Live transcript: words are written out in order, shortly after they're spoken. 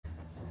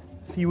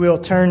If you will,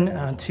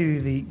 turn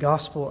to the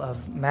Gospel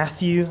of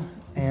Matthew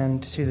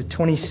and to the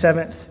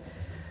 27th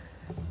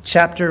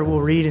chapter. We'll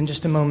read in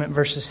just a moment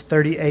verses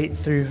 38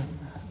 through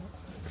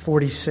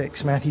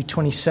 46. Matthew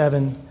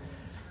 27,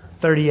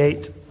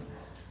 38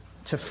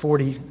 to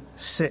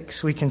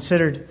 46. We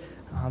considered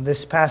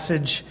this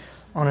passage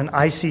on an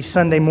icy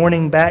Sunday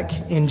morning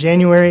back in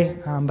January,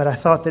 but I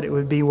thought that it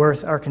would be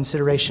worth our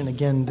consideration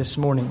again this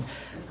morning.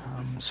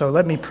 So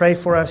let me pray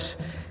for us,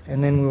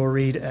 and then we will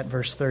read at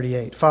verse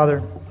 38.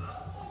 Father,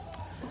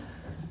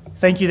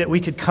 thank you that we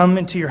could come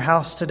into your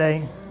house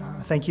today.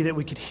 Thank you that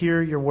we could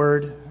hear your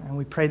word, and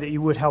we pray that you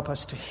would help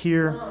us to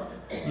hear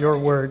your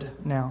word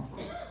now.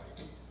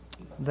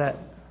 That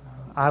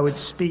I would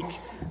speak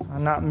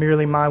not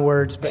merely my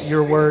words, but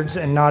your words,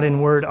 and not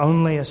in word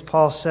only, as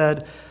Paul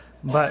said,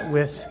 but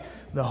with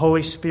the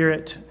Holy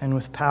Spirit and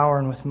with power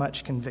and with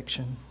much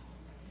conviction.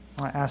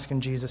 I ask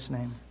in Jesus'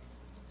 name.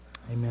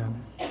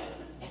 Amen.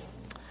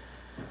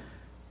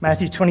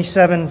 Matthew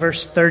 27,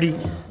 verse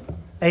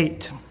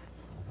 38.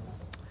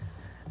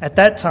 At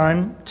that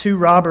time, 2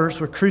 robbers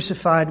were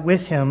crucified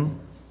with him,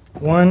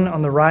 one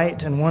on the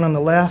right and one on the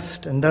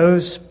left, and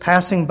those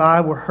passing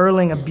by were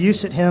hurling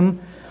abuse at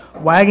him,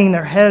 wagging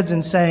their heads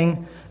and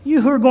saying,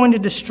 "You who are going to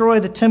destroy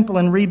the temple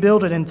and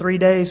rebuild it in 3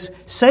 days,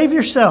 save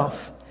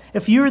yourself.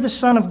 If you are the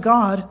Son of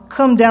God,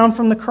 come down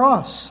from the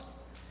cross."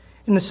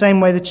 In the same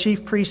way, the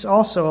chief priests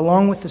also,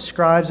 along with the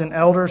scribes and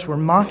elders, were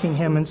mocking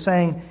him and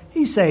saying,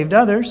 "He saved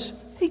others.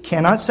 He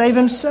cannot save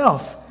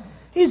himself.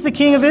 He's the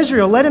King of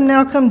Israel. Let him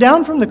now come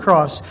down from the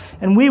cross,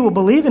 and we will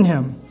believe in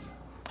him.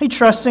 He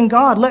trusts in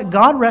God. Let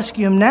God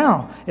rescue him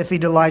now, if he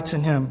delights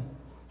in him.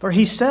 For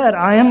he said,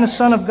 'I am the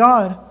Son of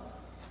God.'"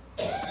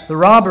 The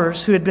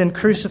robbers who had been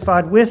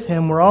crucified with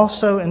him were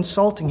also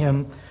insulting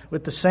him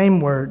with the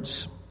same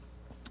words.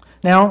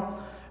 Now,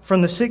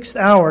 from the 6th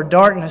hour,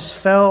 darkness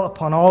fell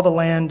upon all the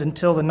land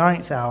until the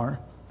 9th hour.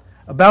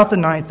 About the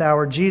 9th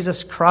hour,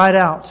 Jesus cried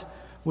out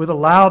with a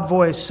loud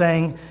voice,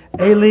 saying,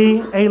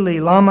 "Eli, Eli,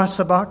 lama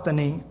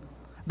sabachthani?"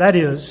 That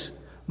is,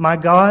 my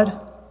God,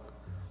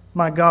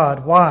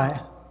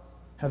 why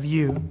have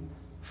you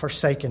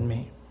forsaken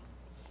me?"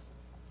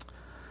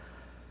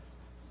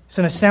 It's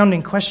an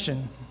astounding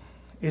question,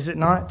 is it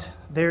not,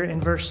 there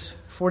in verse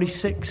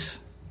 46?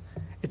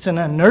 It's an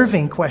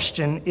unnerving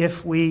question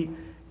if we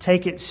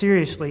take it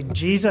seriously.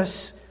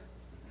 Jesus,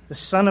 the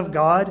Son of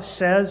God,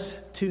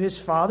 says to his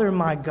Father,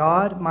 my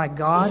God,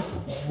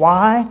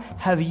 why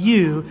have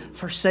you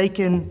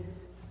forsaken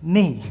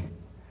me?"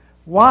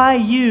 Why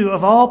you,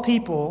 of all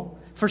people,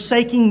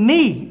 forsaking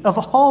me, of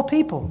all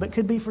people that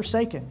could be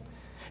forsaken?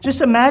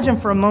 Just imagine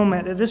for a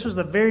moment that this was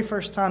the very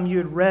first time you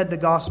had read the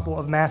Gospel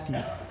of Matthew.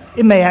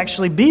 It may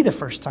actually be the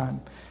first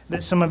time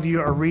that some of you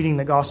are reading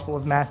the Gospel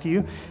of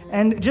Matthew.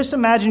 And just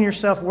imagine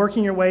yourself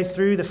working your way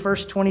through the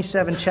first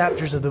 27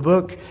 chapters of the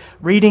book,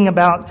 reading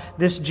about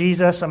this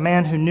Jesus, a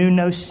man who knew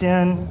no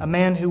sin, a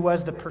man who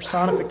was the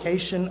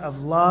personification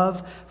of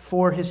love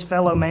for his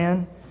fellow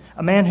man,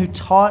 a man who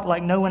taught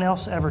like no one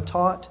else ever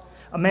taught,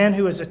 a man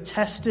who was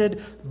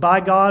attested by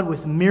God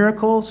with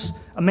miracles,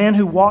 a man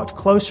who walked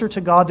closer to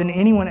God than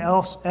anyone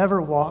else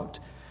ever walked,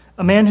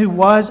 a man who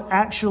was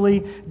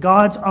actually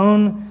God's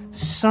own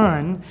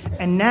Son.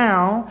 And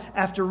now,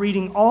 after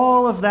reading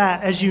all of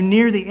that, as you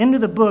near the end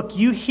of the book,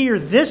 you hear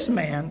this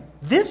man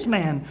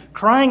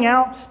crying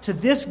out to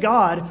this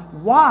God,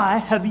 "Why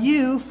have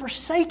you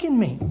forsaken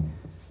me?"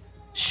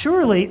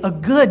 Surely a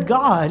good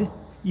God,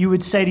 you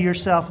would say to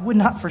yourself, would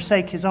not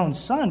forsake his own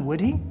Son,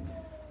 would he?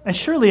 And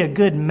surely a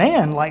good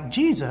man like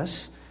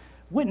Jesus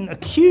wouldn't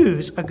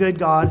accuse a good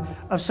God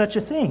of such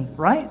a thing,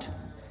 right?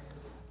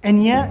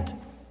 And yet,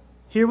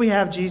 here we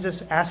have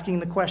Jesus asking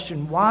the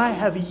question, why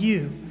have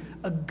you,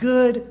 a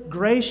good,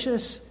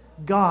 gracious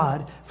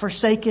God,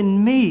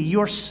 forsaken me,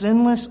 your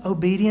sinless,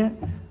 obedient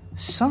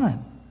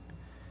Son?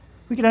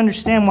 We could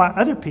understand why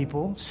other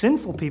people,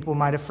 sinful people,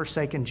 might have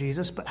forsaken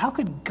Jesus, but how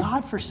could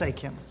God forsake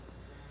him?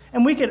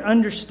 And we could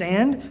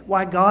understand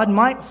why God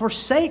might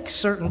forsake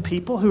certain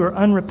people who are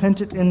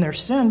unrepentant in their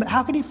sin, but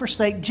how could he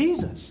forsake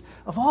Jesus,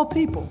 of all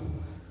people?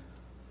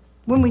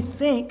 When we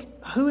think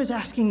who is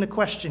asking the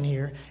question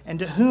here and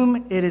to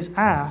whom it is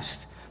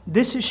asked,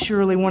 this is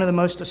surely one of the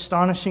most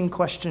astonishing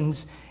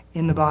questions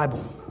in the Bible.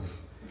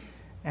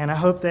 And I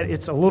hope that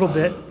it's a little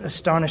bit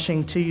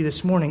astonishing to you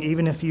this morning,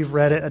 even if you've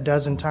read it a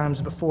dozen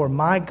times before.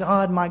 My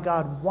God,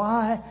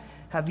 why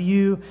have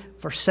you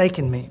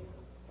forsaken me?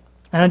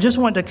 And I just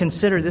want to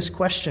consider this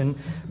question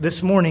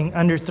this morning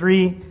under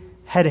 3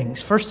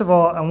 headings. First of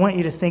all, I want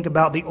you to think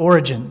about the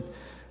origin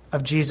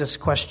of Jesus'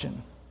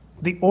 question.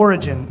 The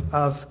origin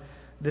of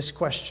this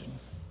question.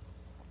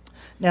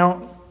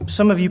 Now,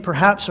 some of you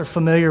perhaps are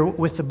familiar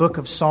with the book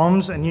of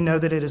Psalms, and you know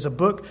that it is a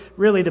book,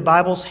 really the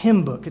Bible's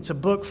hymn book. It's a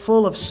book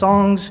full of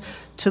songs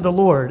to the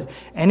Lord.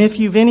 And if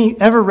you've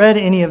ever read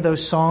any of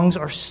those songs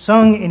or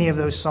sung any of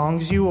those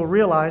songs, you will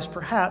realize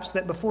perhaps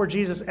that before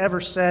Jesus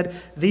ever said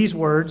these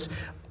words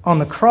on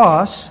the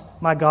cross,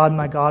 my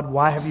God,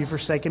 why have you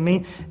forsaken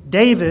me?"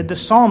 David, the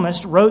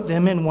psalmist, wrote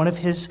them in one of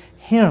his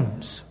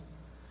hymns.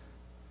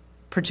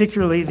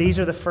 Particularly, these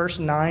are the first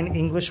 9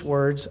 English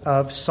words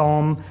of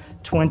Psalm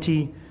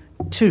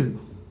 22.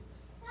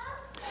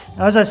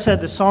 Now, as I said,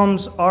 the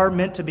Psalms are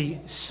meant to be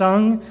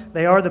sung.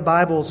 They are the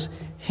Bible's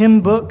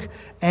hymn book,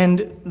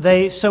 and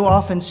they so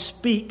often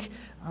speak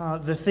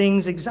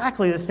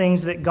exactly the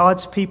things that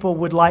God's people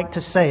would like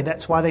to say.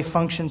 That's why they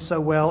function so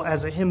well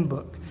as a hymn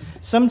book.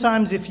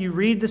 Sometimes if you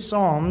read the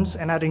Psalms,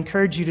 and I'd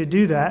encourage you to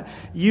do that,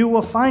 you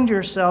will find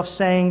yourself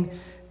saying,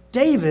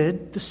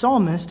 David, the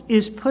psalmist,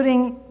 is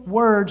putting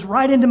words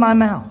right into my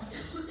mouth.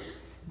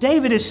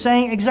 David is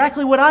saying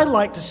exactly what I'd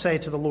like to say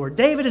to the Lord.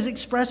 David is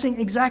expressing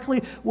exactly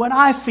what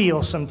I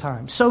feel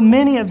sometimes. So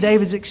many of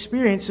David's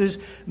experiences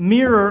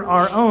mirror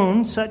our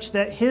own, such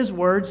that his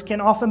words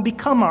can often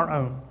become our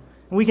own.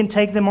 We can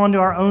take them onto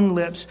our own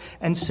lips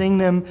and sing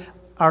them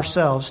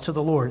ourselves to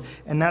the Lord.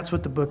 And that's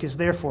what the book is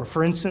there for.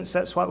 For instance,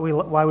 that's why we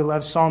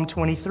love Psalm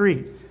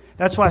 23.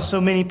 That's why so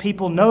many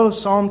people know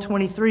Psalm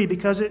 23,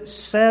 because it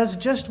says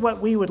just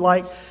what we would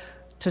like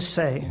to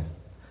say.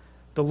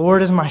 The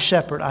Lord is my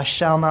shepherd, I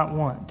shall not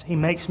want. He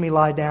makes me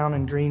lie down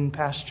in green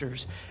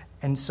pastures,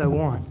 and so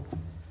on.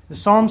 The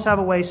Psalms have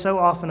a way so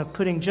often of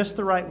putting just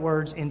the right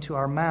words into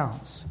our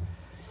mouths.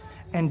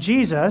 And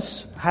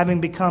Jesus,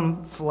 having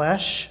become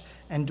flesh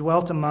and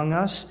dwelt among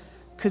us,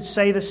 could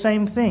say the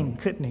same thing,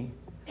 couldn't he?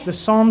 The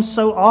Psalms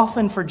so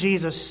often for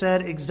Jesus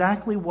said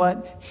exactly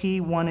what he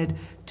wanted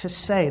to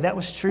say. That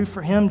was true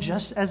for him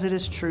just as it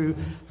is true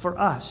for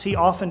us. He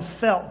often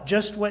felt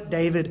just what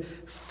David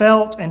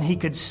felt, and he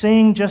could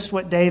sing just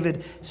what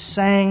David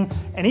sang.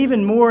 And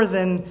even more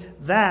than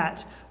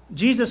that,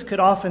 Jesus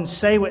could often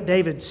say what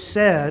David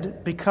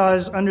said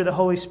because under the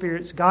Holy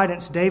Spirit's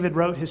guidance, David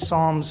wrote his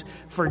Psalms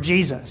for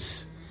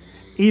Jesus,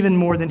 even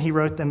more than he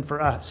wrote them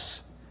for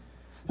us.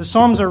 The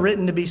Psalms are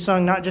written to be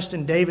sung not just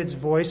in David's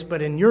voice,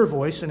 but in your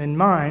voice and in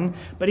mine.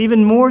 But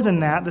even more than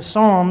that, the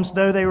Psalms,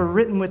 though they were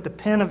written with the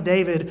pen of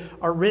David,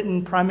 are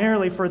written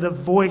primarily for the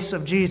voice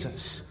of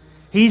Jesus.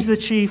 He's the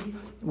chief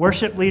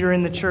worship leader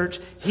in the church.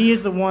 He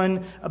is the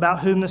one about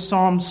whom the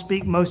Psalms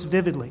speak most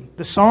vividly.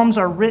 The Psalms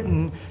are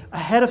written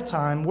ahead of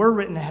time, were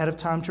written ahead of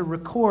time to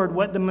record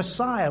what the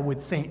Messiah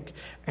would think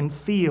and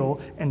feel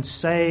and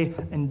say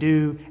and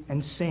do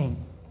and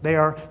sing. They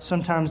are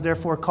sometimes,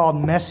 therefore,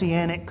 called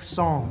messianic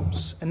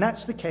psalms. And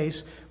that's the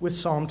case with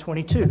Psalm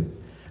 22.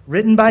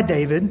 Written by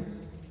David,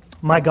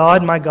 my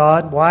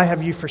God, why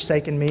have you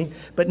forsaken me?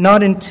 But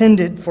not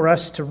intended for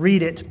us to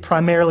read it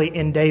primarily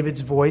in David's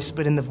voice,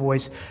 but in the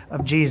voice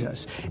of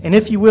Jesus. And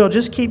if you will,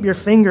 just keep your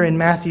finger in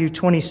Matthew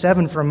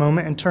 27 for a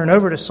moment and turn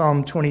over to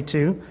Psalm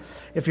 22.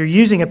 If you're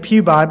using a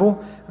Pew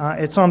Bible,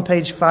 it's on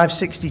page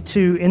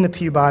 562 in the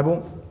Pew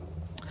Bible.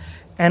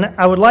 And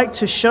I would like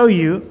to show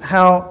you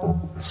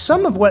how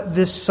some of what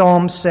this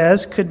psalm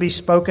says could be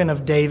spoken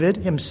of David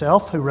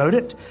himself, who wrote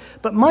it.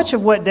 But much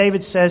of what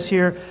David says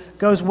here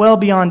goes well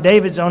beyond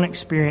David's own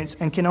experience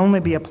and can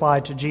only be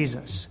applied to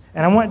Jesus.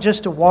 And I want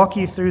just to walk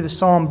you through the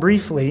psalm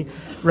briefly,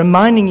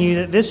 reminding you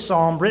that this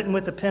psalm, written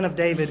with the pen of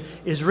David,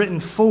 is written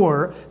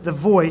for the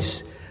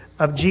voice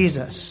of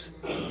Jesus.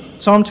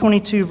 Psalm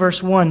 22,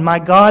 verse 1, my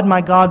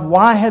God,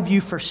 why have you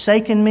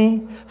forsaken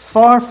me?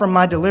 Far from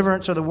my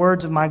deliverance are the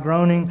words of my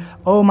groaning.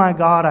 Oh, my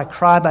God, I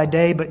cry by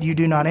day, but you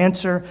do not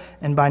answer,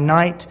 and by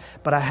night,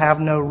 but I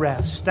have no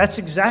rest. That's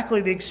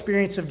exactly the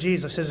experience of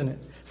Jesus, isn't it?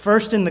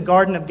 First, in the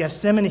Garden of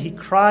Gethsemane, he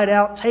cried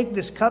out, take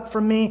this cup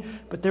from me,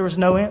 but there was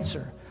no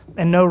answer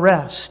and no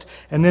rest.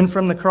 And then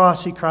from the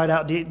cross, he cried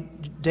out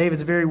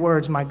David's very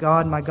words, my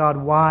God,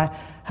 why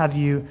have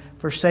you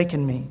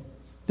forsaken me?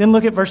 Then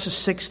look at verses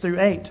 6 through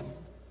 8.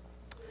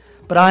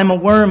 But I am a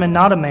worm and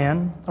not a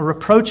man, a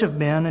reproach of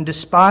men and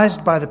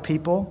despised by the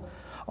people.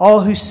 All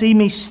who see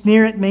me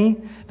sneer at me.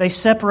 They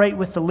separate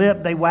with the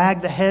lip. They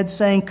wag the head,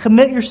 saying,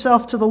 commit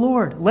yourself to the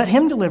Lord. Let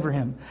him deliver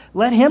him.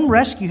 Let him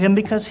rescue him,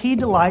 because he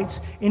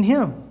delights in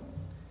him.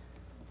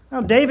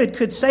 Now, David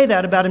could say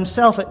that about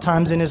himself at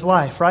times in his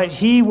life, right?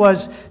 He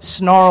was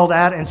snarled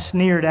at and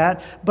sneered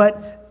at.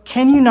 But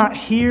can you not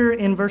hear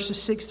in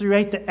verses 6 through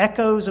 8 the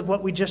echoes of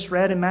what we just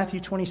read in Matthew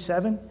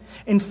 27?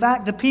 In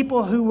fact, the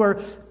people who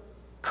were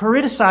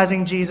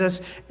criticizing Jesus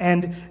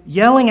and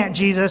yelling at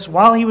Jesus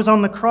while he was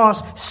on the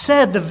cross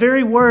said the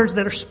very words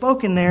that are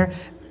spoken there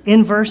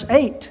in verse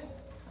 8.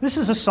 This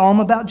is a psalm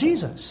about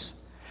Jesus.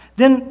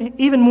 Then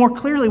even more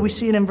clearly we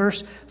see it in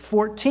verse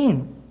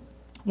 14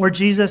 where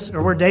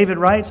David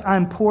writes, I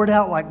am poured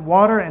out like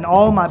water and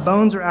all my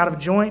bones are out of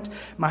joint.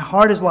 My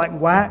heart is like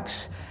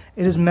wax.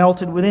 It is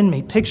melted within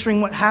me.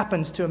 Picturing what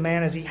happens to a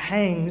man as he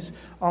hangs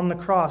on the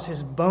cross.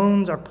 His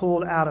bones are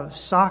pulled out of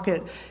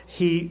socket.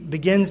 He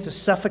begins to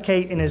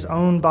suffocate in his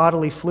own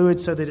bodily fluid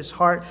so that his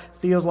heart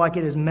feels like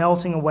it is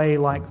melting away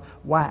like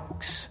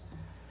wax.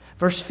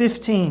 Verse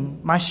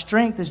 15, my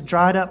strength is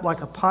dried up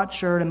like a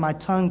potsherd and my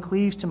tongue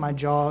cleaves to my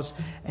jaws,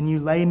 and you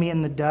lay me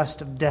in the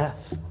dust of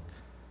death.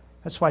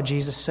 That's why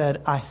Jesus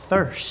said, I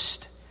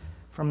thirst,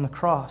 from the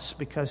cross,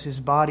 because his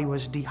body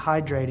was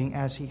dehydrating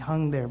as he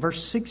hung there.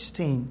 Verse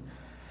 16,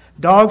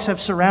 dogs have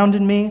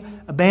surrounded me,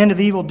 a band of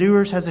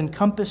evildoers has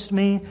encompassed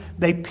me,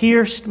 they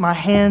pierced my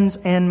hands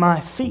and my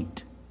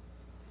feet.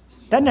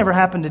 That never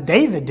happened to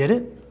David, did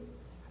it?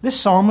 This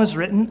psalm was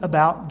written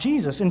about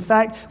Jesus. In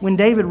fact, when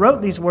David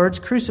wrote these words,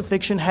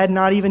 crucifixion had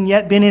not even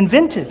yet been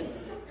invented.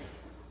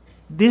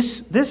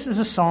 This is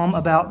a psalm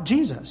about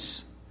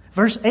Jesus.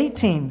 Verse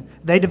 18,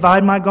 they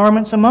divide my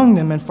garments among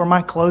them, and for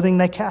my clothing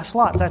they cast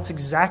lots. That's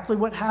exactly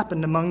what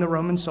happened among the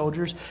Roman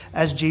soldiers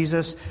as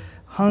Jesus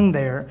hung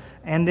there.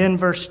 And then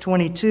verse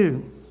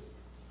 22,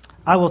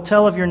 I will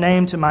tell of your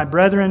name to my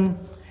brethren.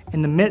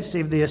 In the midst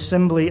of the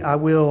assembly I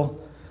will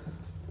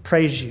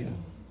praise you.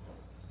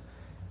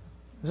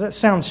 Does that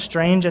sound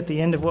strange at the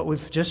end of what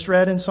we've just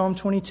read in Psalm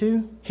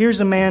 22?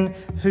 Here's a man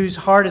whose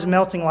heart is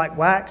melting like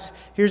wax.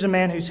 Here's a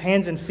man whose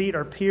hands and feet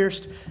are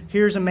pierced.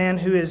 Here's a man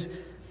who is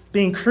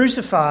being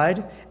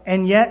crucified,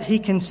 and yet he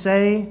can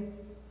say,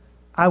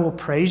 I will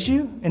praise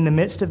you in the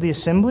midst of the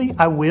assembly.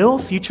 I will,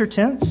 future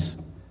tense.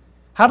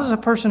 How does a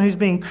person who's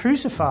being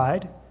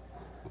crucified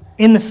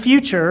in the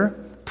future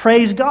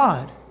praise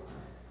God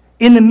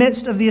in the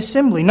midst of the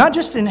assembly? Not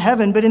just in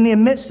heaven, but in the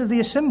midst of the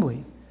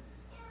assembly.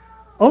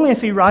 Only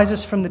if he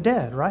rises from the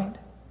dead, right?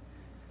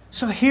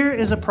 So here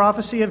is a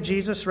prophecy of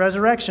Jesus'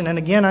 resurrection. And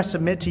again, I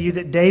submit to you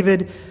that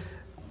David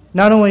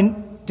not only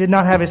did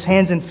not have his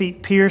hands and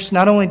feet pierced,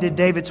 not only did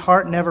David's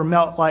heart never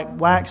melt like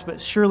wax,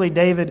 but surely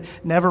David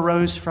never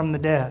rose from the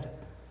dead.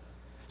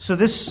 So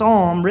this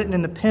psalm, written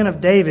in the pen of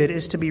David,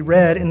 is to be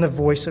read in the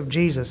voice of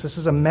Jesus. This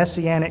is a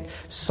messianic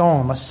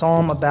psalm, a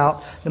psalm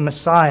about the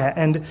Messiah.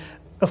 And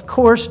of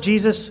course,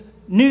 Jesus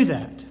knew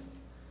that.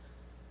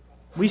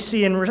 We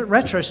see in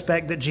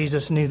retrospect that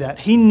Jesus knew that.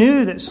 He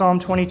knew that Psalm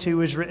 22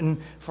 was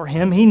written for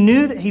him. He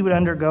knew that he would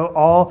undergo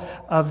all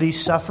of these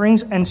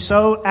sufferings. And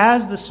so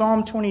as the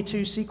Psalm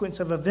 22 sequence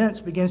of events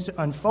begins to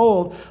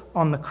unfold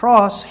on the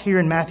cross here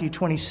in Matthew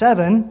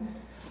 27,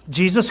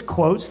 Jesus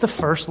quotes the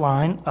first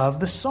line of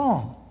the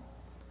psalm.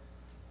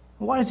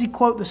 Why does he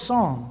quote the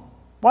psalm?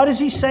 Why does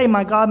he say,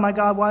 my God,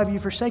 why have you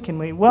forsaken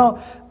me?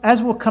 Well,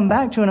 as we'll come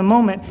back to in a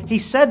moment, he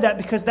said that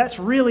because that's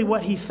really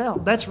what he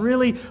felt. That's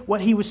really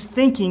what he was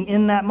thinking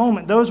in that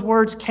moment. Those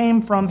words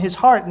came from his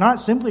heart, not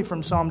simply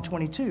from Psalm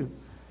 22.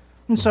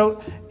 And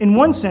so, in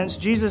one sense,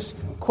 Jesus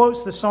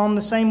quotes the psalm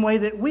the same way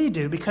that we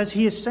do, because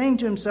he is saying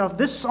to himself,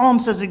 this psalm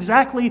says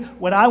exactly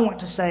what I want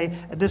to say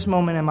at this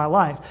moment in my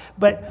life.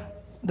 But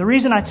the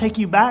reason I take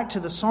you back to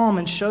the psalm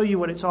and show you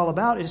what it's all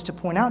about is to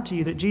point out to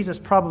you that Jesus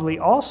probably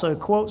also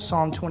quotes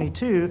Psalm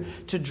 22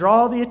 to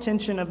draw the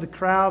attention of the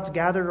crowds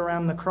gathered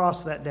around the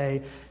cross that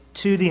day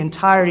to the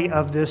entirety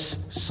of this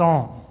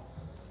psalm.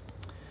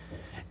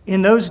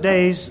 In those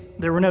days,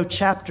 there were no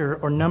chapter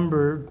or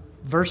number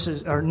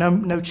verses, or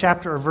no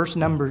chapter or verse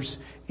numbers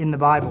in the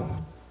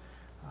Bible.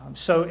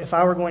 So if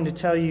I were going to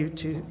tell you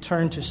to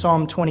turn to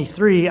Psalm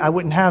 23, I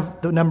wouldn't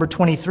have the number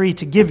 23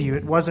 to give you.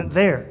 It wasn't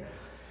there.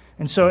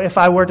 And so if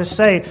I were to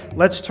say,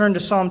 let's turn to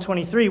Psalm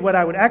 23, what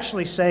I would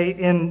actually say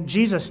in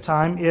Jesus'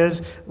 time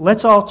is,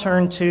 let's all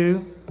turn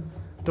to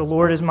the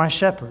Lord is my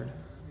shepherd.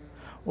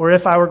 Or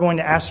if I were going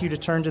to ask you to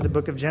turn to the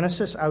book of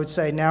Genesis, I would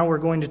say, now we're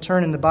going to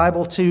turn in the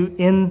Bible to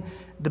in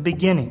the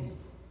beginning.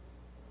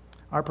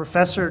 Our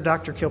professor,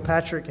 Dr.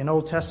 Kilpatrick, in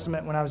Old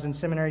Testament, when I was in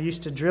seminary,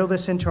 used to drill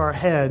this into our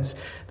heads,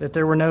 that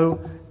there were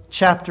no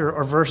chapter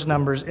or verse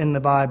numbers in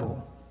the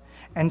Bible.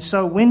 And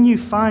so when you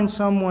find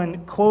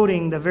someone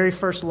quoting the very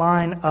first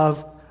line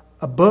of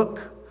a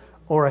book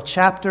or a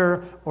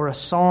chapter or a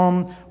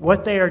psalm,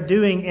 what they are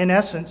doing in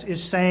essence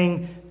is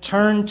saying,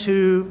 turn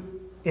to,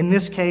 in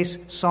this case,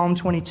 Psalm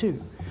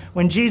 22.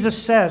 When Jesus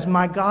says,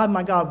 my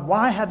God,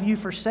 why have you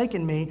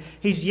forsaken me?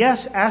 He's,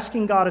 yes,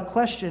 asking God a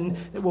question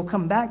that we'll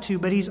come back to,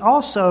 but he's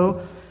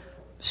also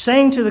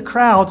saying to the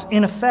crowds,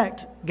 in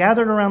effect,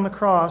 gathered around the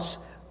cross,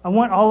 I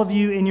want all of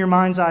you in your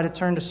mind's eye to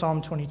turn to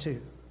Psalm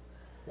 22.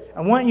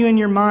 I want you in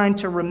your mind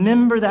to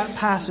remember that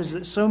passage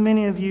that so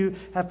many of you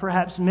have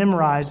perhaps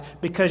memorized,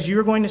 because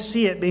you're going to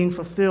see it being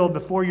fulfilled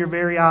before your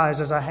very eyes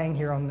as I hang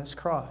here on this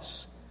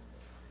cross.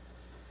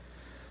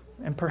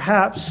 And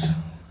perhaps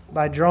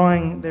by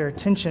drawing their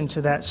attention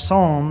to that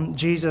psalm,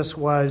 Jesus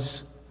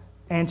was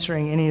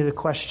answering any of the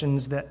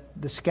questions that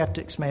the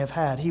skeptics may have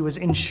had. He was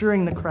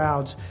ensuring the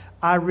crowds,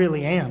 I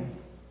really am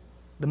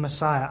the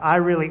Messiah. I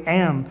really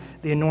am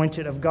the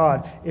anointed of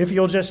God. If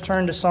you'll just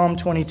turn to Psalm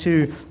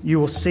 22, you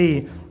will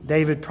see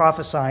David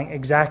prophesying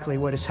exactly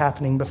what is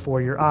happening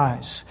before your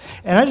eyes.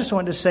 And I just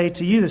want to say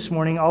to you this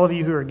morning, all of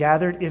you who are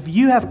gathered, if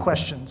you have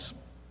questions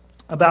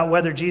about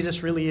whether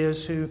Jesus really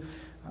is who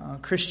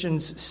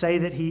Christians say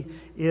that he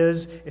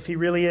is, if he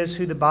really is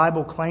who the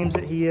Bible claims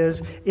that he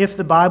is, if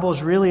the Bible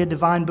is really a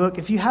divine book,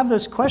 if you have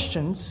those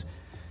questions,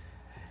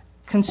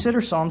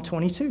 consider Psalm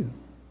 22.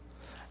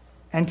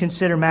 And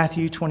consider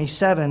Matthew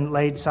 27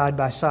 laid side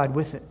by side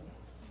with it.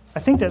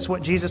 I think that's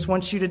what Jesus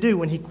wants you to do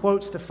when he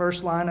quotes the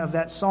first line of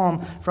that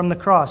psalm from the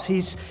cross.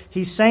 He's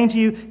saying to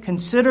you,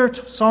 consider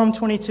Psalm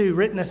 22,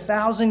 written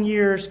 1,000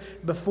 years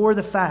before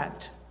the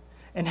fact,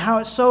 and how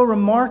it so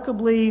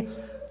remarkably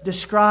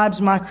describes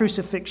my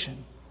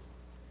crucifixion.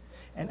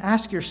 And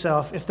ask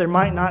yourself if there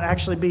might not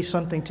actually be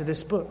something to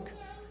this book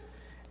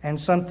and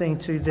something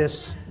to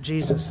this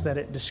Jesus that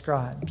it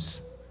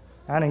describes.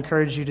 I'd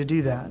encourage you to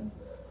do that.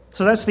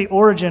 So that's the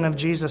origin of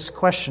Jesus'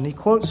 question. He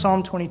quotes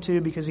Psalm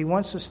 22 because he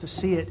wants us to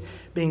see it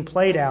being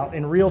played out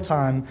in real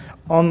time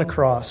on the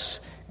cross.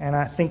 And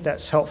I think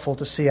that's helpful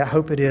to see. I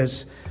hope it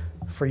is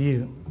for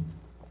you.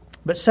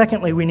 But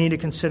secondly, we need to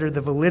consider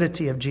the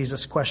validity of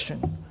Jesus'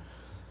 question.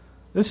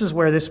 This is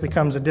where this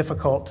becomes a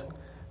difficult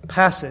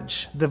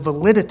passage, the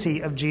validity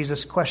of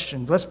Jesus'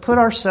 questions. Let's put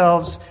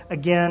ourselves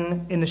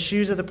again in the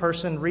shoes of the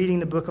person reading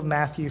the book of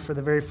Matthew for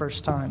the very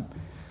first time.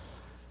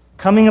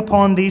 Coming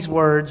upon these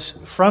words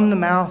from the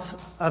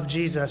mouth of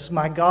Jesus,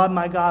 my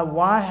God,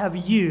 why have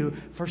you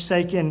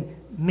forsaken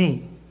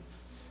me?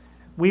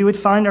 We would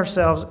find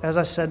ourselves, as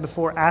I said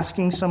before,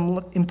 asking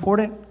some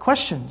important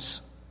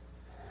questions.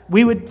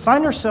 We would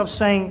find ourselves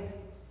saying,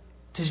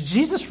 does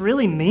Jesus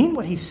really mean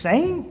what he's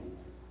saying?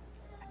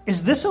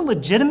 Is this a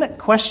legitimate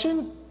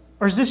question?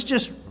 Or is this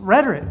just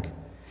rhetoric?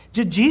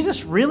 Did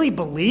Jesus really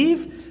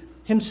believe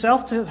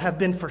himself to have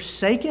been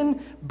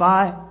forsaken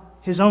by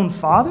his own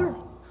Father?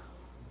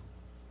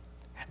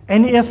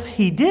 And if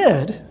he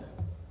did,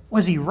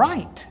 was he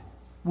right?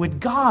 Would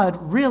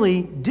God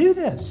really do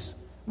this?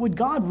 Would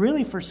God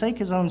really forsake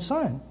his own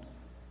Son?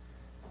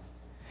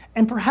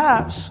 And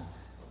perhaps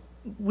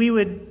we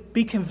would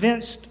be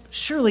convinced,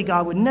 surely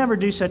God would never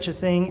do such a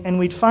thing, and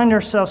we'd find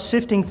ourselves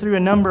sifting through a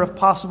number of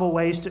possible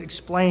ways to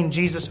explain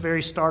Jesus'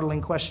 very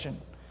startling question.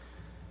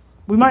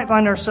 We might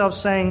find ourselves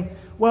saying,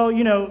 well,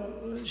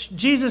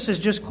 Jesus is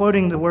just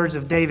quoting the words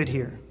of David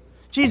here.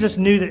 Jesus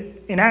knew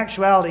that in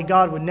actuality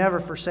God would never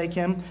forsake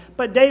him,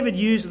 but David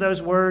used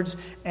those words,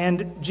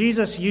 and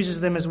Jesus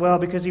uses them as well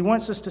because he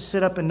wants us to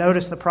sit up and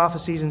notice the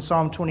prophecies in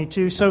Psalm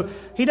 22. So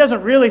he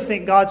doesn't really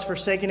think God's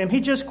forsaken him.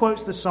 He just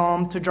quotes the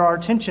psalm to draw our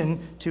attention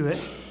to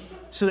it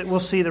so that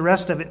we'll see the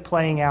rest of it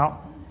playing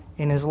out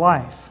in his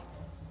life.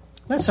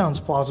 That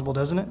sounds plausible,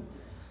 doesn't it?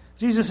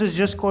 Jesus is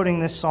just quoting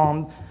this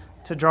psalm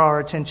to draw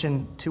our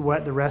attention to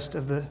what the rest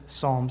of the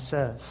psalm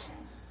says.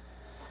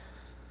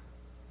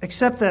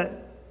 Except that,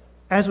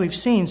 as we've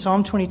seen,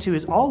 Psalm 22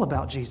 is all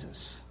about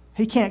Jesus.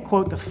 He can't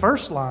quote the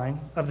first line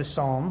of the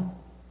psalm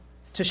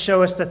to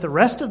show us that the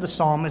rest of the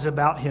psalm is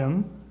about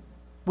him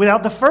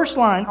without the first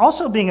line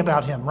also being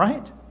about him,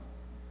 right?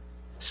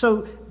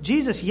 So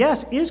Jesus,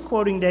 yes, is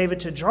quoting David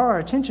to draw our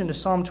attention to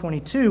Psalm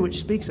 22, which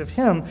speaks of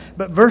him,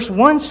 but verse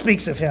 1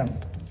 speaks of him,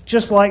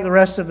 just like the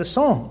rest of the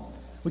psalm.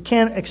 We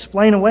can't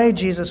explain away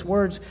Jesus'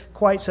 words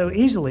quite so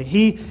easily.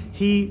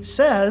 He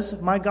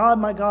says, my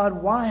God,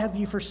 why have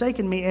you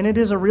forsaken me? And it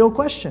is a real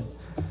question.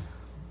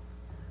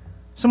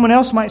 Someone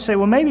else might say,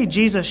 well, maybe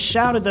Jesus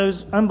shouted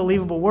those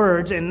unbelievable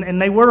words, and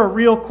they were a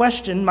real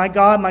question, my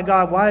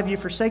God, why have you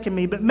forsaken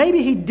me? But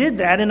maybe he did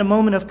that in a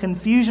moment of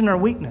confusion or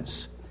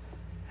weakness.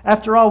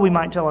 After all, we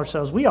might tell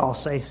ourselves, we all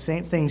say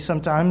things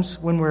sometimes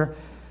when we're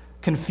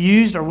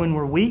confused or when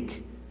we're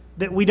weak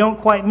that we don't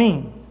quite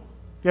mean.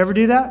 You ever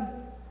do that?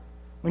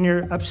 When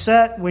you're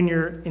upset, when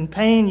you're in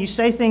pain, you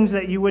say things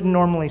that you wouldn't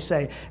normally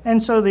say.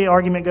 And so the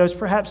argument goes,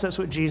 perhaps that's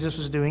what Jesus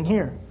was doing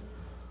here.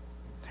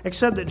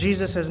 Except that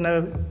Jesus has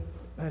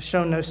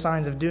shown no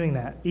signs of doing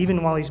that,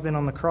 even while he's been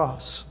on the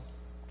cross.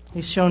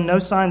 He's shown no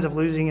signs of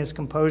losing his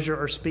composure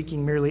or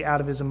speaking merely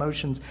out of his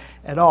emotions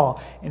at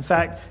all. In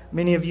fact,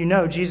 many of you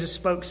know Jesus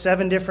spoke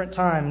 7 different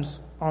times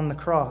on the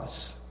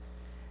cross.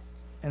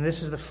 And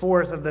this is the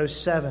 4th of those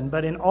 7.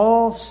 But in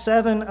all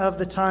 7 of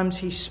the times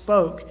he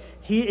spoke,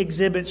 he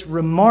exhibits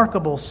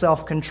remarkable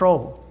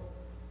self-control.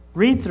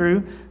 Read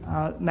through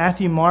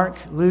Matthew, Mark,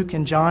 Luke,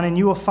 and John, and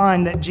you will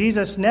find that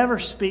Jesus never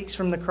speaks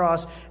from the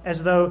cross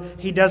as though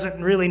he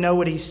doesn't really know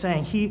what he's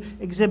saying. He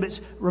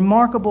exhibits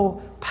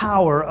remarkable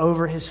power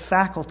over his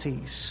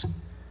faculties.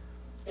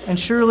 And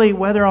surely,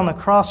 whether on the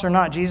cross or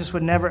not, Jesus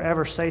would never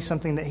ever say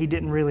something that he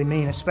didn't really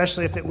mean,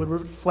 especially if it would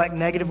reflect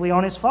negatively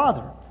on his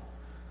Father.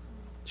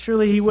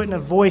 Surely he wouldn't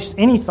have voiced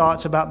any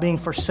thoughts about being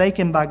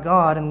forsaken by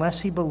God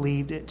unless he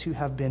believed it to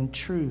have been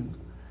true.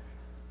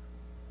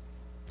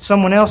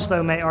 Someone else,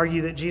 though, may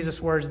argue that Jesus'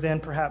 words then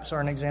perhaps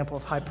are an example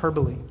of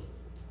hyperbole.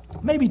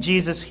 Maybe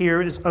Jesus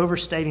here is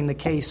overstating the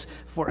case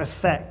for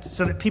effect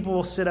so that people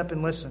will sit up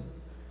and listen.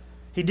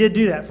 He did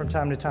do that from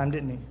time to time,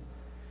 didn't he?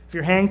 If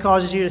your hand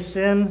causes you to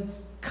sin,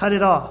 cut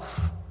it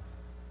off.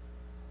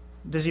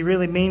 Does he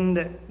really mean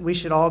that we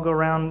should all go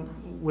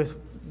around with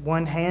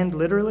one hand,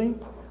 literally?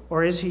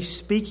 Or is he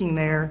speaking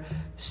there,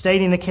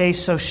 stating the case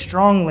so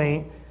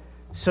strongly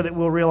so that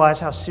we'll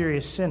realize how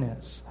serious sin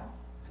is?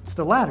 It's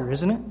the latter,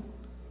 isn't it?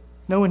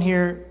 No one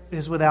here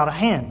is without a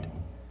hand.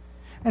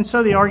 And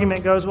so the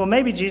argument goes, well,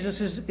 maybe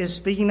Jesus is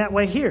speaking that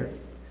way here.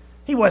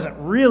 He wasn't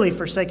really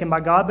forsaken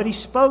by God, but he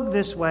spoke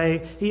this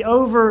way. He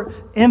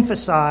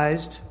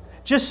overemphasized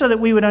just so that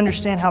we would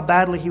understand how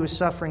badly he was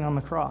suffering on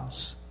the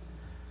cross.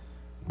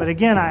 But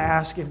again, I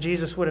ask if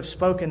Jesus would have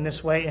spoken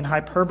this way in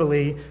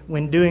hyperbole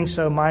when doing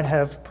so might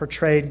have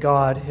portrayed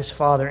God, his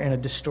Father, in a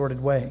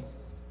distorted way.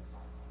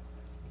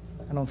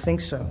 I don't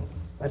think so.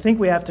 I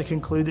think we have to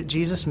conclude that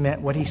Jesus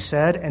meant what he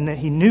said and that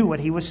he knew what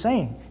he was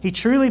saying. He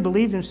truly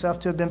believed himself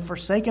to have been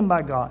forsaken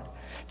by God.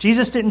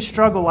 Jesus didn't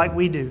struggle like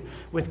we do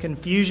with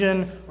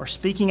confusion or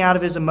speaking out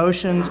of his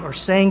emotions or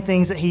saying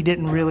things that he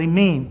didn't really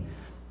mean.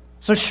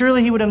 So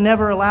surely he would have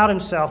never allowed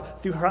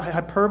himself, through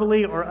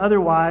hyperbole or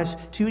otherwise,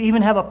 to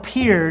even have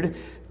appeared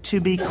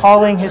to be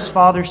calling his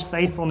Father's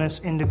faithfulness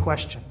into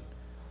question,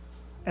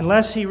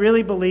 unless he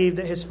really believed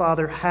that his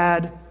Father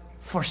had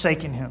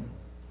forsaken him.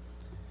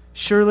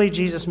 Surely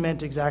Jesus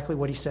meant exactly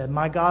what he said.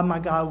 My God,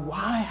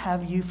 why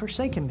have you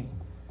forsaken me?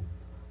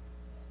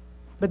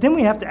 But then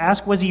we have to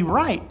ask, was he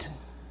right?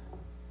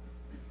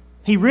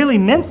 He really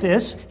meant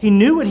this. He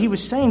knew what he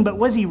was saying, but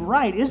was he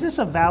right? Is this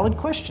a valid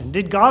question?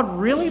 Did God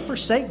really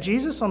forsake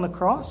Jesus on the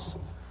cross?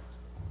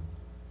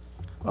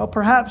 Well,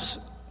 perhaps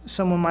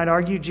someone might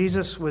argue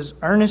Jesus was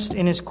earnest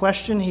in his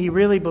question. He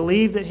really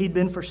believed that he'd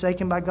been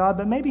forsaken by God,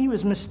 but maybe he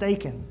was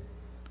mistaken.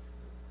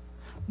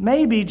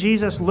 Maybe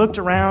Jesus looked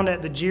around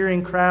at the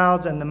jeering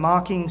crowds and the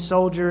mocking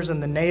soldiers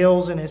and the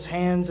nails in his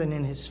hands and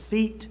in his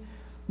feet.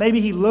 Maybe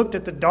he looked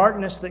at the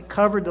darkness that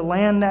covered the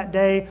land that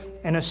day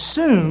and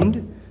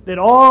assumed that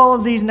all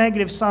of these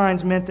negative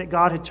signs meant that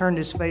God had turned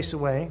his face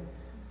away.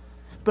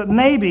 But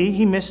maybe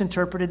he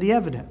misinterpreted the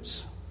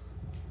evidence.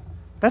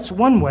 That's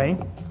one way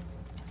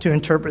to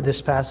interpret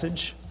this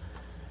passage.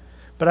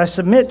 But I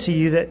submit to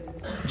you that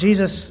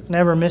Jesus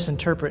never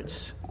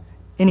misinterprets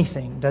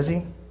anything, does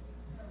he?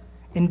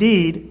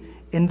 Indeed,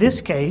 in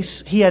this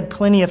case, he had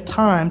plenty of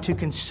time to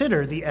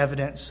consider the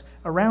evidence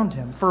around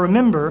him. For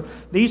remember,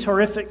 these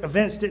horrific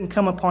events didn't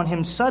come upon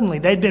him suddenly.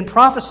 They'd been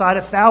prophesied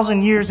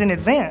 1,000 years in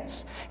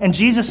advance. And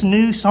Jesus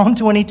knew Psalm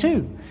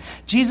 22.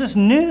 Jesus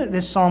knew that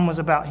this psalm was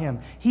about him.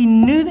 He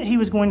knew that he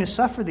was going to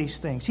suffer these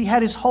things. He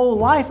had his whole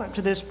life up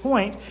to this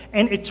point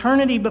and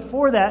eternity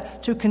before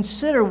that to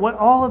consider what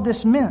all of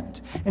this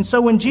meant. And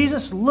so when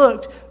Jesus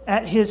looked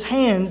at his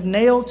hands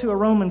nailed to a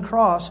Roman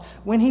cross,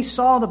 when he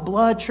saw the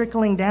blood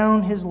trickling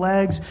down his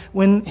legs,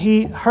 when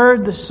he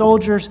heard the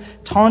soldiers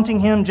taunting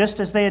him just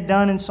as they had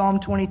done in Psalm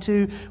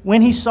 22,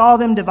 when he saw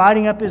them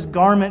dividing up his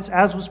garments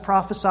as was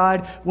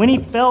prophesied, when he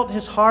felt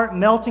his heart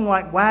melting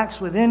like wax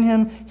within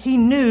him, he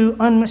knew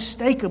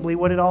unmistakably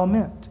what it all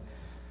meant.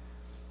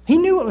 He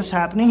knew what was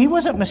happening. He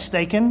wasn't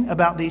mistaken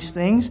about these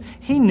things.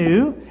 He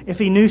knew, if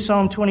he knew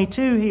Psalm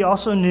 22, he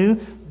also knew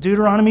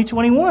Deuteronomy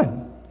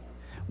 21.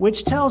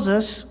 Which tells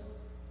us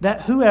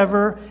that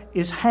whoever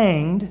is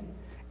hanged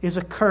is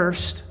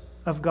accursed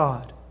of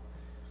God.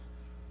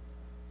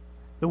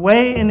 The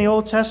way in the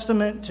Old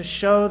Testament to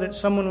show that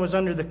someone was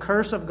under the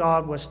curse of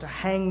God was to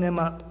hang them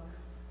up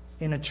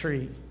in a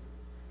tree.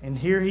 And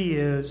here he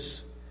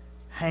is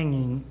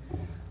hanging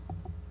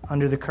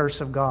under the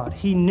curse of God.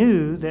 He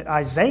knew that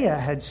Isaiah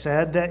had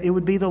said that it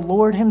would be the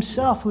Lord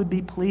himself who would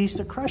be pleased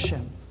to crush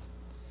him.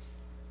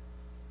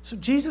 So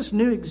Jesus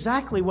knew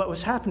exactly what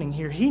was happening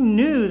here. He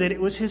knew that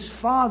it was his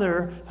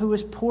Father who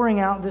was pouring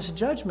out this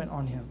judgment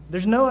on him.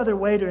 There's no other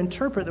way to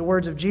interpret the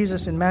words of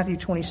Jesus in Matthew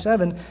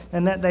 27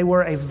 than that they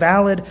were a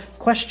valid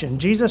question.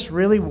 Jesus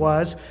really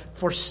was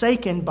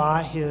forsaken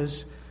by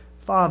his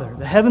Father.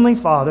 The Heavenly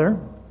Father,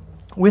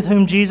 with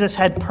whom Jesus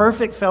had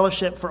perfect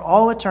fellowship for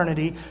all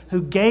eternity, who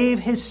gave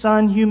his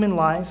Son human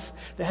life,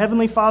 the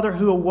Heavenly Father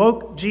who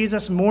awoke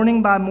Jesus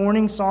morning by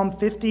morning, Psalm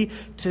 50,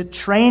 to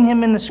train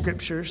him in the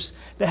Scriptures,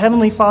 the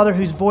Heavenly Father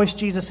whose voice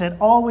Jesus had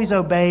always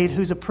obeyed,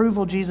 whose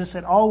approval Jesus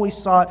had always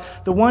sought,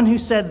 the one who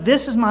said,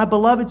 "This is my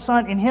beloved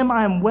Son, in him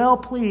I am well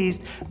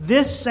pleased,"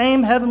 this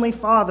same Heavenly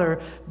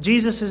Father,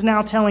 Jesus is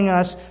now telling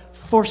us,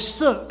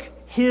 forsook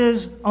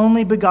his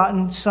only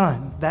begotten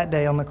Son that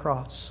day on the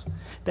cross.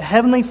 The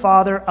Heavenly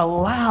Father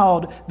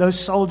allowed those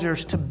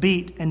soldiers to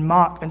beat and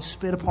mock and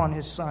spit upon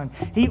his Son.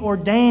 He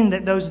ordained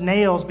that those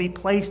nails be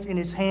placed in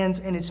his hands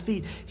and his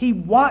feet. He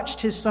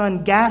watched his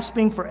Son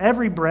gasping for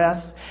every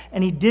breath,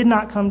 and he did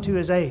not come to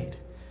his aid.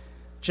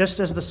 Just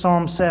as the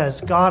psalm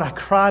says, "God, I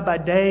cry by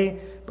day,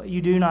 but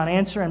you do not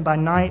answer, and by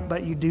night,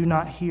 but you do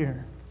not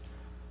hear."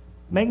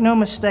 Make no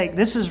mistake,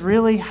 this is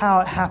really how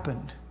it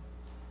happened.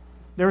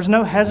 There was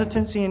no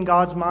hesitancy in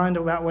God's mind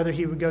about whether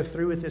he would go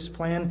through with this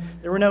plan.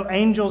 There were no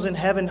angels in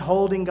heaven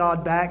holding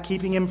God back,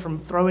 keeping him from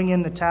throwing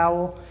in the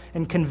towel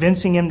and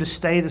convincing him to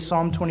stay the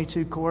Psalm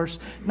 22 course.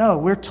 No,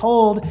 we're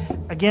told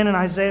again in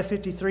Isaiah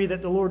 53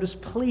 that the Lord was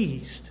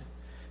pleased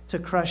to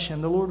crush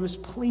him. The Lord was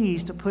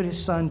pleased to put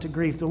his Son to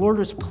grief. The Lord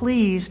was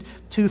pleased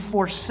to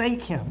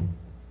forsake him.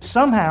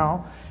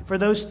 Somehow, for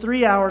those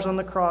 3 hours on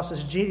the cross,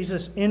 as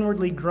Jesus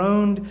inwardly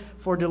groaned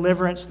for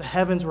deliverance, the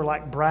heavens were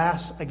like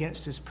brass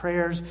against his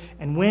prayers.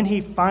 And when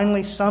he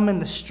finally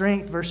summoned the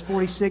strength, verse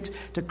 46,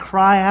 to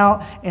cry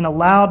out in a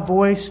loud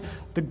voice,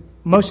 the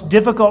most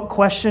difficult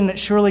question that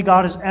surely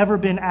God has ever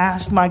been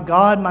asked, my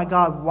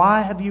God,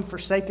 why have you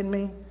forsaken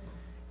me?"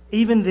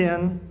 Even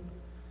then,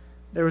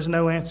 there was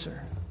no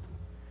answer.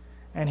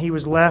 And he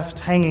was left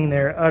hanging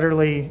there,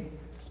 utterly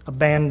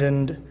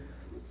abandoned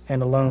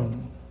and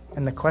alone.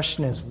 And the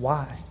question is,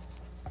 why?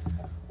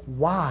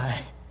 Why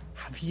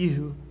have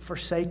you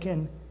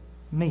forsaken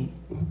me?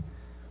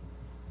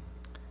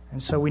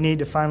 And so we need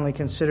to finally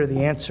consider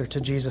the answer to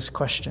Jesus'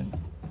 question.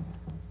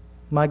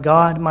 My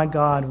God,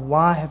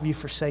 why have you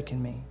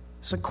forsaken me?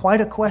 It's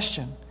quite a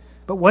question.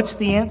 But what's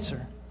the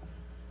answer?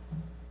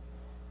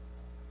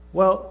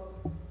 Well,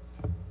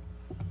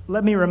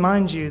 let me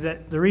remind you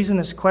that the reason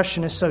this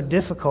question is so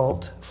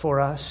difficult for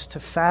us to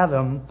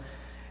fathom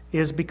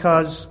is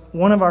because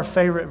one of our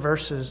favorite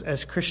verses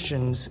as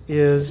Christians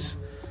is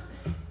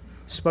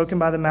spoken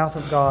by the mouth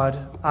of God,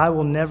 I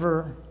will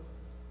never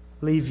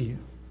leave you,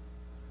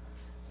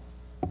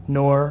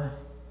 nor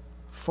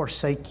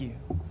forsake you.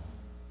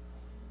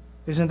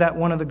 Isn't that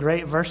one of the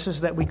great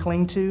verses that we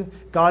cling to?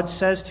 God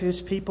says to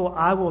his people,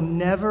 I will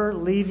never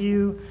leave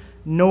you,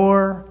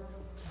 nor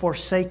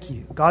forsake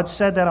you. God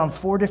said that on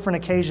 4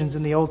 different occasions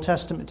in the Old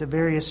Testament to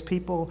various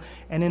people.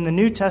 And in the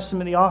New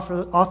Testament, the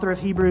author of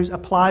Hebrews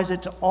applies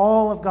it to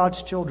all of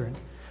God's children.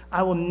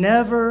 I will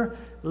never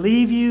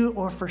leave you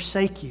or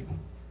forsake you.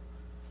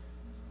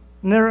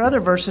 And there are other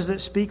verses that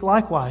speak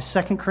likewise.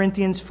 2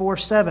 Corinthians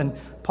 4:7,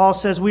 Paul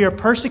says, we are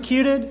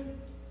persecuted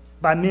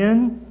by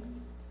men,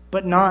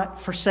 but not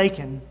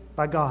forsaken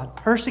by God.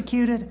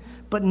 Persecuted,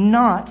 but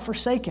not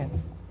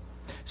forsaken.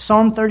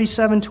 Psalm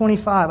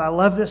 37:25, I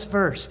love this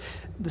verse.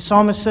 The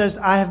psalmist says,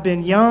 I have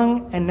been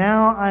young, and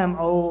now I am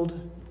old,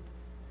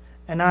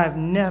 and I have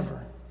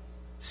never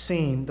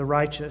seen the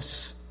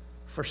righteous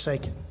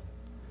forsaken.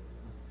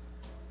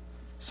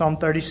 Psalm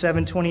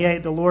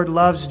 37:28, the Lord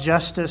loves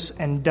justice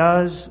and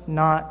does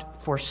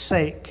not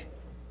forsake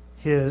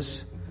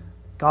his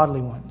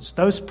godly ones.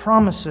 Those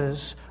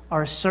promises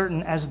are as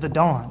certain as the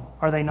dawn,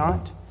 are they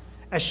not?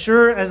 As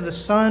sure as the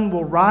sun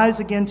will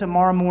rise again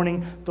tomorrow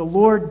morning, the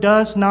Lord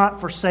does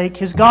not forsake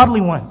his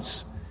godly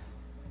ones.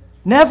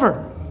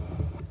 Never.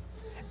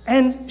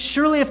 And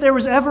surely if there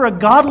was ever a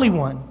godly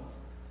one,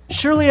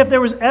 surely if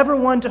there was ever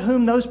one to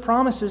whom those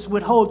promises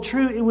would hold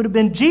true, it would have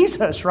been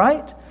Jesus,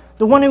 right?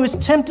 The one who was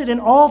tempted in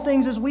all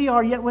things as we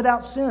are, yet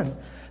without sin.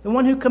 The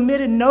one who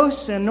committed no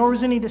sin, nor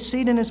was any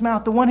deceit in his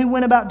mouth. The one who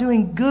went about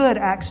doing good,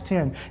 Acts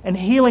 10, and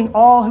healing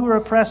all who were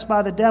oppressed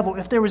by the devil.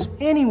 If there was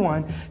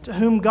anyone to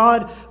whom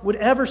God would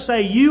ever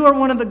say, you are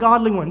one of the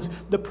godly ones,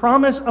 the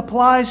promise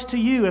applies to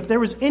you. If there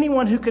was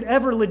anyone who could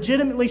ever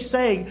legitimately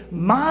say,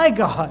 my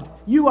God,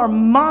 you are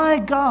my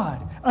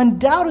God,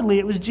 undoubtedly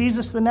it was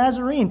Jesus the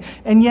Nazarene.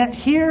 And yet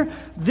here,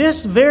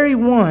 this very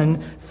one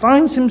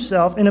finds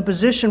himself in a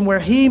position where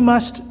he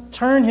must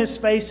turn his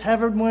face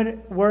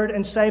heavenward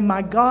and say,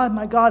 my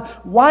God,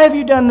 why have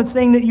you done the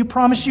thing that you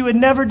promised you would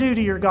never do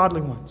to your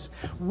godly ones?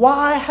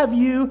 Why have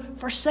you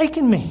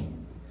forsaken me?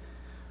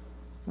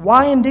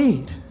 Why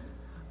indeed?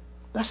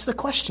 That's the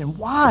question.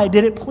 Why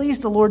did it please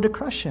the Lord to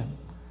crush him?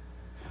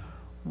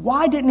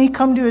 Why didn't he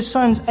come to his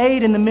son's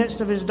aid in the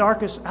midst of his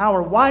darkest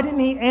hour? Why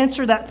didn't he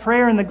answer that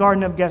prayer in the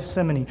Garden of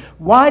Gethsemane?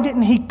 Why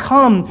didn't he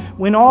come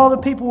when all the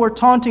people were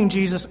taunting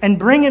Jesus and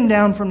bring him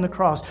down from the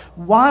cross?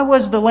 Why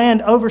was the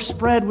land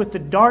overspread with the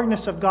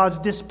darkness of God's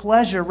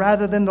displeasure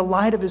rather than the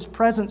light of his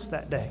presence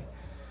that day?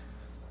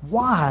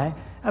 Why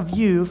have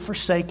you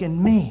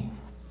forsaken me?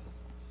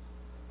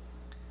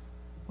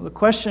 Well, the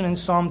question in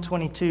Psalm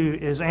 22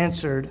 is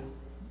answered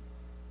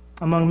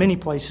among many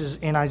places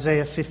in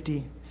Isaiah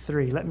 53.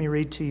 Let me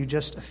read to you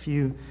just a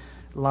few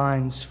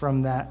lines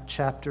from that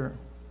chapter.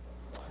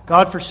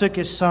 God forsook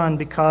his son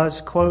because,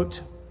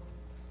 quote,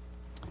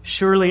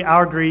 surely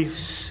our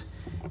griefs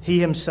he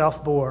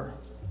himself bore,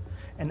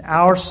 and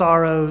our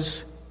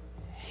sorrows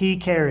he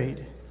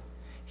carried.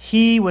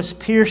 He was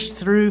pierced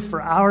through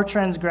for our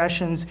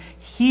transgressions.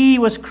 He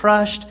was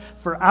crushed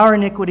for our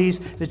iniquities.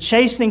 The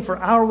chastening for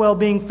our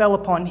well-being fell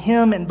upon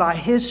him, and by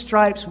his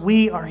stripes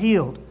we are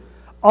healed.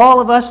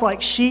 All of us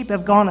like sheep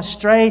have gone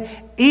astray.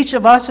 Each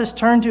of us has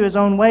turned to his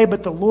own way,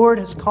 but the Lord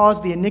has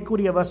caused the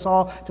iniquity of us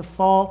all to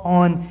fall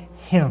on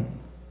him.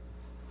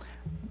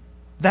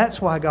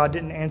 That's why God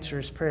didn't answer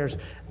his prayers.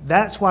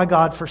 That's why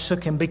God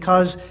forsook him,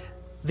 because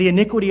the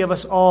iniquity of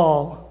us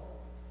all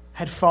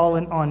had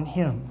fallen on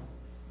him.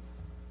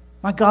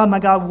 My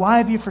God, why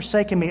have you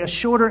forsaken me? A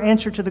shorter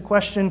answer to the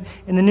question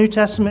in the New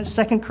Testament,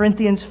 2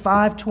 Corinthians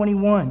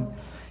 5:21.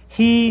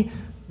 He,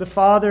 the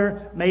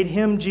Father, made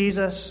him,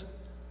 Jesus.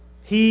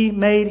 He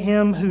made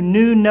him who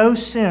knew no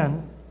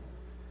sin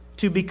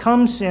to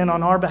become sin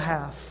on our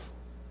behalf,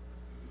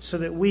 so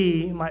that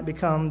we might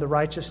become the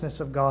righteousness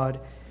of God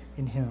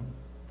in him.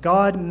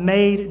 God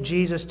made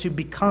Jesus to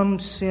become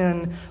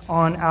sin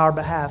on our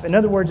behalf. In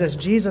other words, as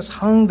Jesus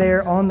hung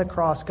there on the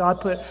cross, God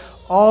put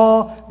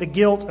all the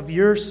guilt of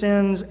your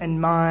sins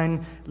and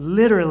mine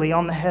literally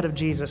on the head of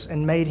Jesus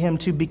and made him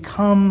to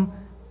become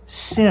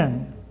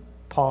sin,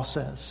 Paul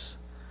says.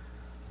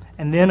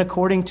 And then,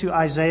 according to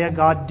Isaiah,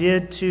 God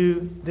did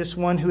to this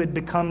one who had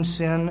become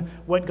sin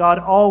what God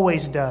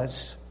always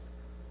does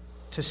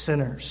to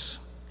sinners.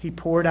 He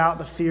poured out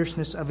the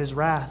fierceness of his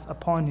wrath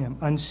upon him,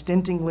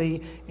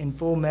 unstintingly, in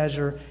full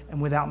measure,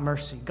 and without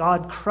mercy.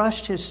 God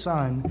crushed his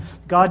son.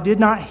 God did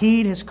not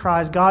heed his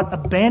cries. God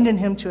abandoned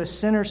him to a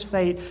sinner's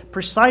fate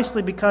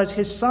precisely because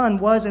his son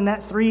was in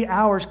that 3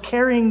 hours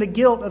carrying the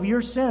guilt of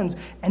your sins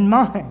and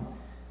mine.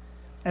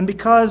 And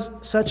because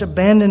such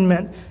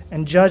abandonment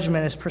and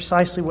judgment is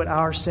precisely what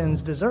our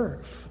sins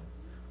deserve.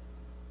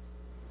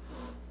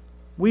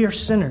 We are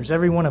sinners,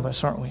 every one of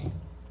us, aren't we?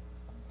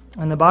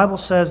 And the Bible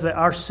says that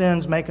our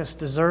sins make us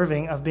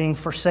deserving of being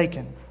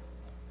forsaken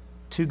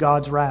to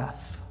God's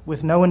wrath.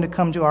 with no one to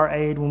come to our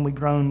aid when we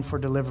groan for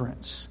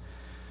deliverance.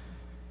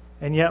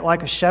 And yet,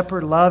 like a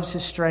shepherd loves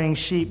his straying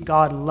sheep,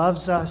 God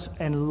loves us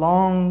and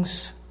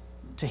longs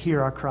to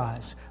hear our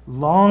cries,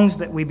 longs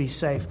that we be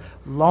safe,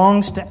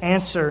 longs to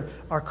answer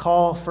our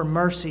call for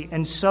mercy.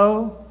 And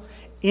so,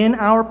 in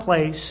our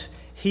place,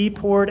 he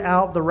poured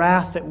out the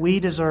wrath that we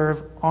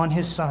deserve on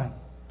his Son.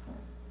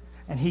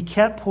 And he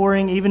kept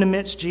pouring even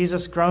amidst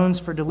Jesus' groans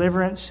for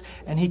deliverance.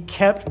 And he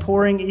kept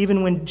pouring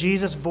even when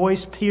Jesus'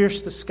 voice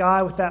pierced the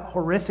sky with that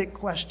horrific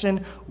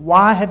question,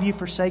 "Why have you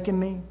forsaken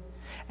me?"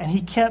 And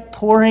he kept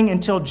pouring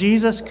until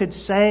Jesus could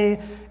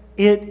say,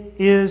 "It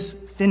is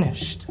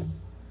finished."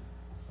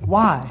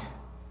 Why?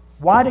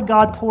 Why did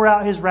God pour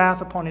out his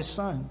wrath upon his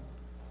Son?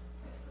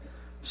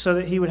 So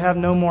that he would have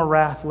no more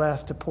wrath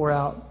left to pour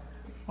out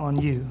on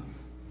you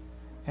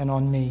and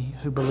on me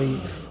who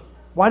believe.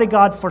 Why did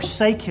God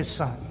forsake his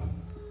Son?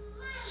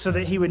 So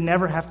that he would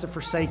never have to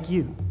forsake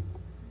you,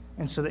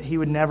 and so that he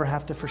would never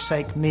have to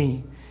forsake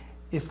me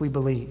if we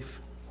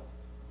believe.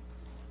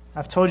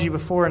 I've told you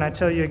before, and I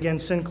tell you again,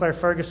 Sinclair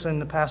Ferguson,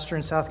 the pastor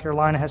in South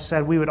Carolina, has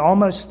said we would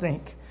almost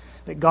think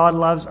that God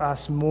loves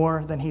us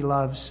more than he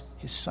loves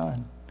his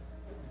Son.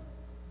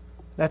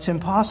 That's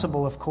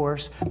impossible, of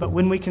course, but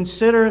when we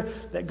consider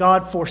that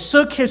God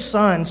forsook his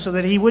Son so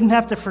that he wouldn't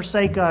have to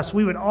forsake us,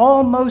 we would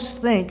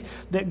almost think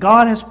that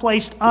God has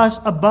placed us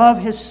above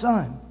his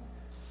Son.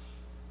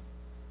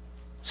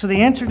 So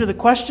the answer to the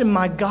question,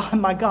 my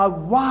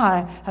God,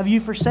 why have you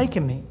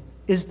forsaken me,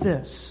 is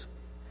this: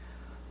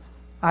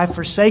 I've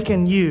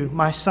forsaken you,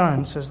 my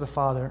Son, says the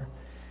Father,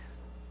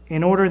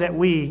 in order that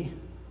we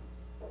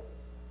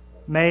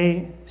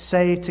may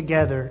say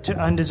together to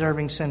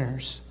undeserving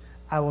sinners,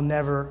 I will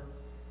never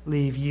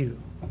leave you,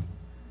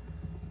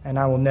 and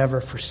I will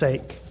never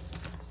forsake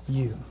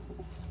you.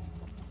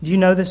 Do you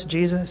know this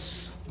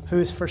Jesus who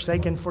is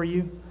forsaken for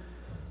you?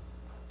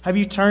 Have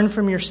you turned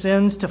from your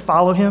sins to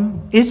follow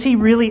him? Is he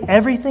really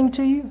everything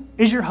to you?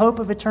 Is your hope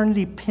of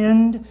eternity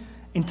pinned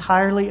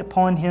entirely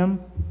upon him?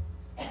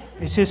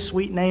 Is his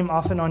sweet name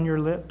often on your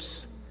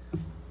lips?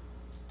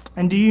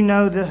 And do you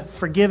know the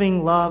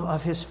forgiving love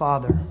of his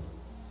Father?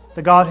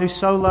 The God who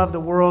so loved the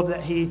world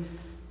that he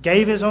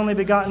gave his only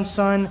begotten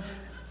Son,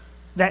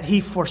 that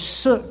he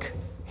forsook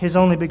his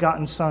only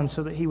begotten Son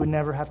so that he would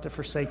never have to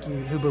forsake you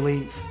who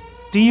believe.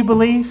 Do you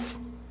believe?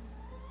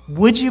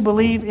 Would you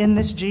believe in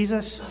this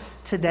Jesus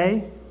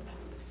today?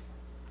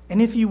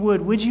 And if you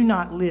would you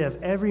not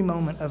live every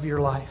moment of your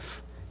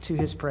life to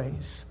his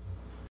praise?